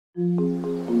If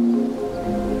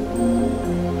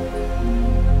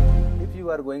you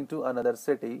are going to another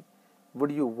city, would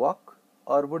you walk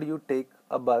or would you take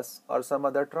a bus or some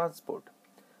other transport?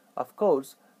 Of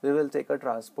course, we will take a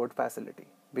transport facility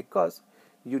because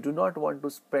you do not want to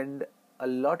spend a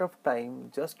lot of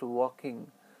time just walking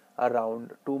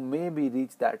around to maybe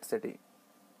reach that city.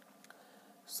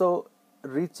 So,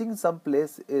 reaching some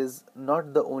place is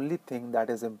not the only thing that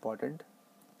is important.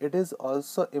 It is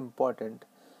also important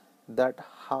that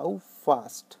how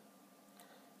fast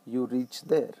you reach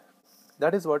there.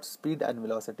 That is what speed and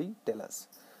velocity tell us.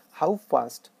 How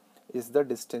fast is the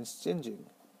distance changing?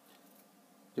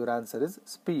 Your answer is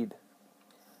speed.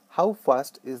 How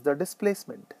fast is the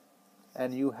displacement?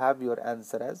 And you have your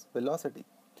answer as velocity.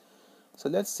 So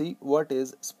let's see what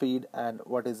is speed and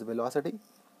what is velocity.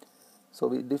 So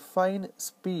we define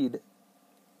speed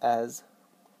as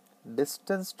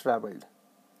distance traveled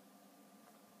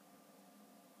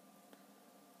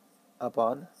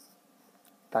upon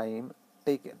time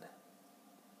taken.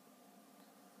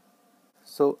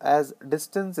 So as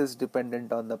distance is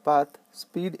dependent on the path,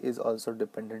 speed is also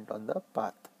dependent on the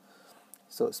path.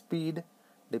 So speed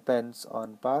depends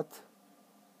on path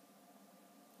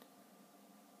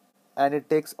and it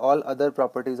takes all other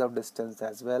properties of distance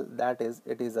as well. That is,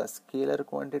 it is a scalar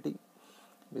quantity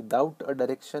without a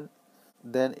direction.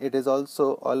 Then it is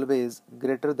also always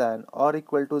greater than or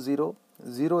equal to 0.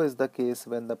 0 is the case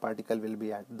when the particle will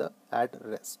be at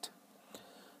rest.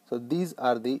 So these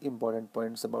are the important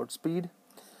points about speed.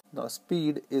 Now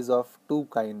speed is of two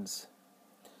kinds.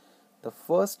 The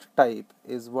first type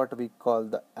is what we call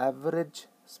the average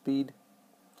speed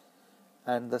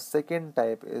and the second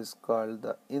type is called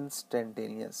the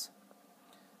instantaneous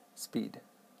speed.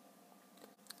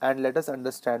 And let us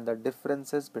understand the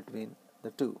differences between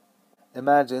the two.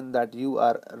 Imagine that you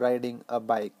are riding a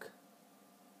bike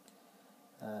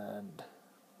and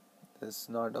it's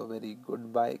not a very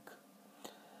good bike,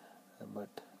 but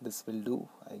this will do,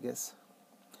 I guess.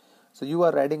 So you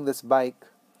are riding this bike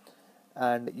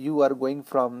and you are going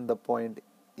from the point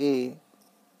A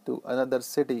to another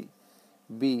city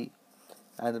B,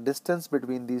 and the distance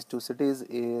between these two cities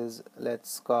is,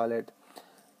 let's call it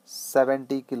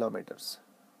 70 kilometers,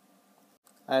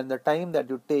 and the time that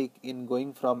you take in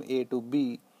going from A to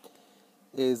B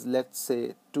is, let's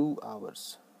say, 2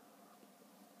 hours.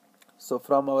 So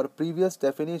from our previous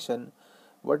definition,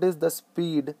 what is the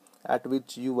speed at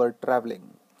which you were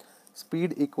traveling?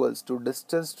 Speed equals to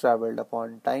distance traveled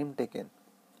upon time taken,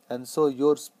 and so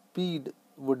your speed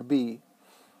would be,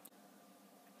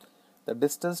 the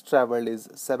distance traveled is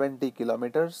 70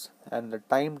 kilometers and the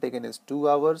time taken is 2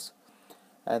 hours,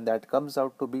 and that comes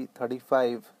out to be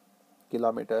 35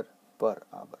 kilometer per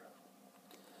hour.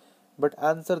 But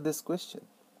answer this question.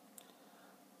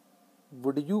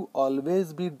 Would you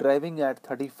always be driving at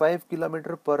 35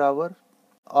 kilometer per hour,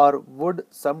 or would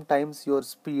sometimes your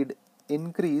speed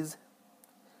increase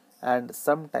and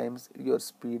sometimes your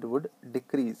speed would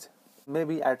decrease?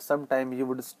 Maybe at some time you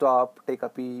would stop, take a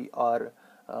pee, or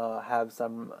have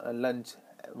some lunch,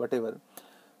 whatever.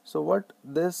 So what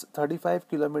this 35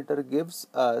 kilometer gives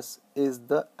us is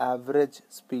the average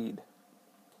speed.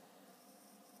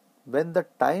 When the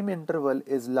time interval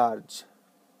is large,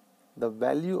 the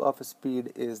value of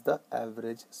speed is the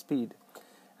average speed,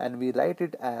 and we write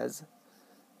it as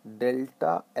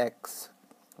delta x,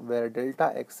 where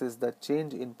delta x is the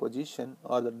change in position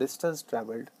or the distance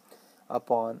traveled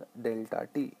upon delta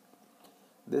t.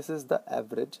 This is the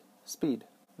average speed.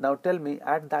 Now tell me,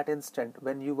 at that instant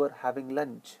when you were having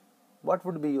lunch, what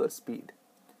would be your speed?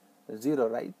 0,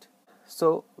 right?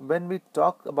 So when we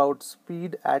talk about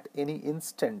speed at any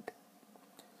instant,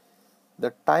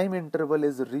 the time interval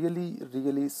is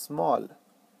really small,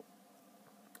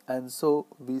 and so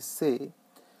we say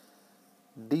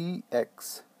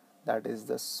dx, that is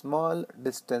the small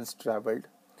distance traveled,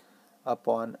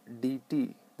 upon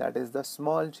dt, that is the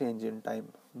small change in time,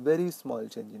 very small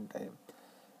change in time,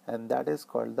 and that is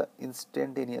called the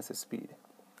instantaneous speed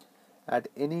at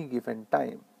any given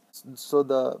time. So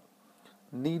the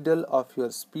needle of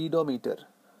your speedometer,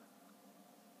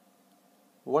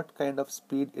 what kind of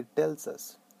speed it tells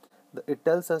us? It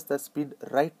tells us the speed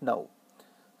right now.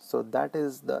 So that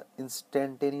is the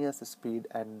instantaneous speed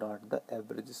and not the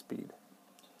average speed.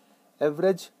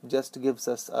 Average just gives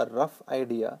us a rough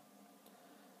idea,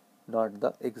 not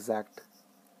the exact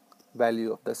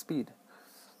value of the speed.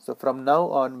 So from now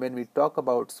on, when we talk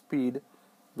about speed,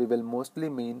 we will mostly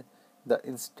mean the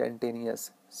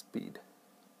instantaneous speed.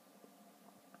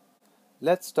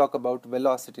 Let's talk about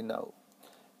velocity now.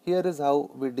 Here is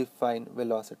how we define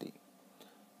velocity.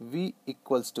 V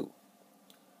equals to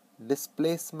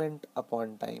displacement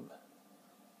upon time.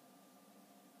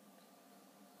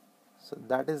 So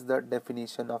that is the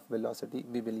definition of velocity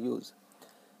we will use.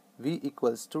 V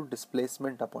equals to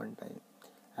displacement upon time.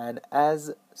 And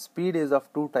as speed is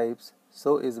of two types,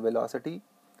 so is velocity,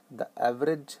 the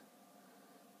average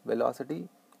velocity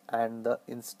and the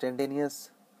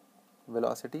instantaneous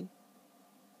velocity.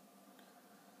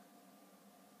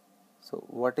 So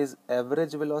what is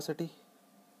average velocity?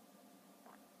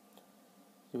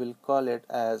 You will call it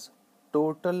as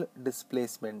total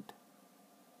displacement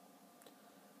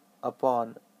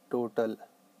upon total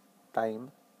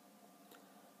time,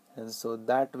 and so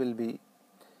that will be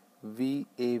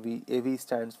VAV. AV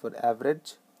stands for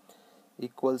average,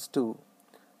 equals to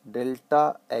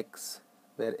delta x,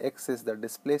 where x is the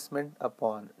displacement,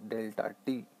 upon delta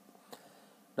t.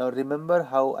 Now remember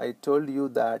how I told you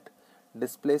that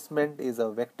displacement is a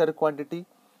vector quantity,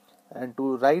 and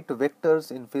to write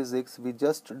vectors in physics we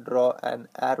just draw an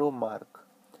arrow mark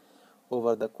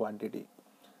over the quantity.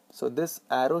 So this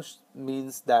arrow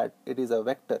means that it is a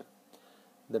vector.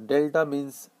 The delta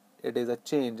means it is a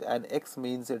change, and x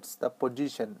means it's the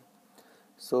position.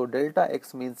 So delta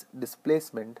x means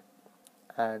displacement,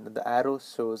 and the arrow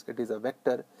shows it is a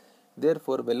vector.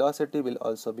 Therefore velocity will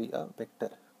also be a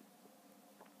vector.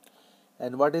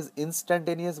 And what is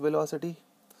instantaneous velocity?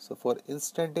 So for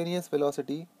instantaneous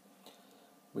velocity,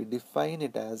 we define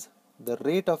it as the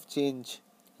rate of change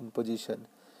in position,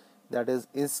 that is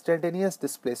instantaneous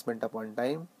displacement upon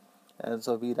time, and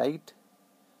so we write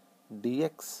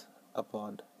dx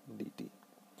upon dt.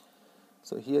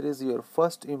 So here is your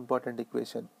first important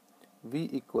equation, v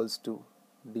equals to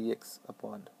dx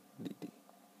upon dt.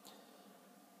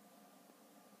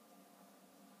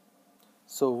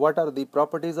 So what are the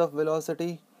properties of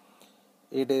velocity?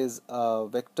 It is a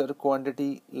vector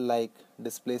quantity like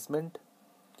displacement.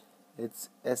 Its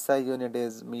SI unit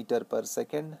is meter per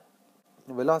second.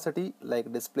 Velocity,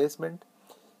 like displacement,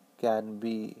 can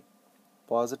be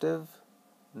positive,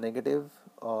 negative,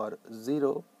 or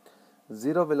zero.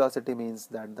 Zero velocity means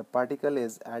that the particle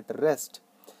is at rest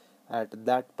at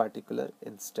that particular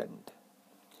instant.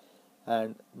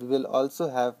 And we will also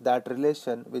have that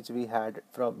relation which we had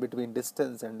from between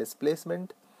distance and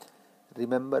displacement.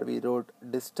 Remember, we wrote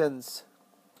distance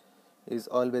is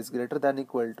always greater than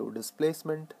equal to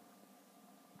displacement,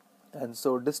 and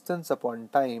so distance upon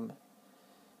time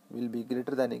will be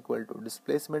greater than equal to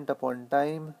displacement upon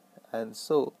time, and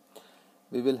so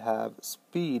we will have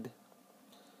speed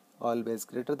always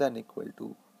greater than equal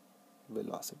to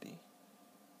velocity.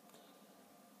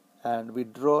 And we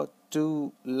draw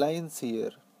two lines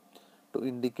here to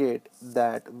indicate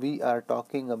that we are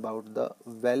talking about the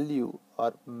value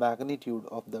or magnitude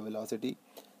of the velocity,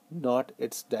 not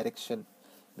its direction,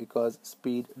 because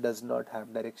speed does not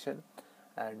have direction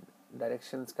and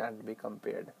directions can't be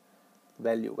compared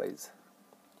value wise.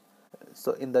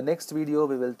 So in the next video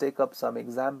we will take up some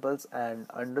examples and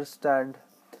understand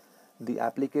the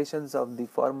applications of the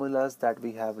formulas that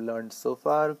we have learned so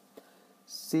far.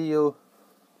 See you